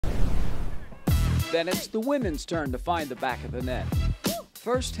Then it's the women's turn to find the back of the net.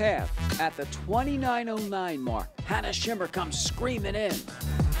 First half, at the 29:09 mark, Hannah Schimmer comes screaming in.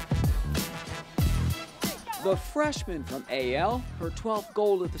 The freshman from AL, her 12th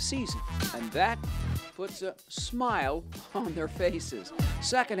goal of the season, and that puts a smile on their faces.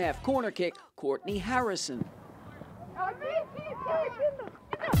 Second half corner kick, Courtney Harrison.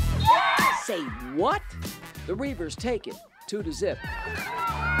 Say what? The Reavers take it 2-0.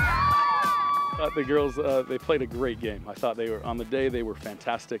 The girls, they played a great game. I thought they were, on the day, they were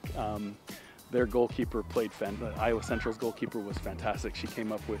fantastic. Their goalkeeper played Iowa Central's goalkeeper was fantastic. She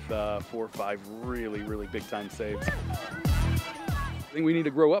came up with 4 or 5 really big time saves. I think we need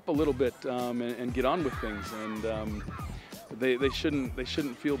to grow up a little bit and get on with things. And they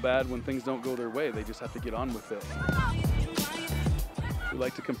shouldn't feel bad when things don't go their way. They just have to get on with it. We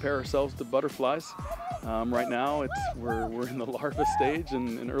like to compare ourselves to butterflies. Right now, we're in the larva stage,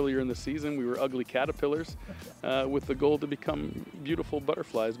 and earlier in the season, we were ugly caterpillars with the goal to become beautiful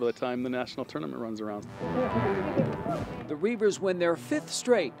butterflies by the time the national tournament runs around. The Reavers win their 5th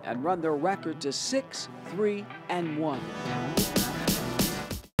straight and run their record to 6-3-1.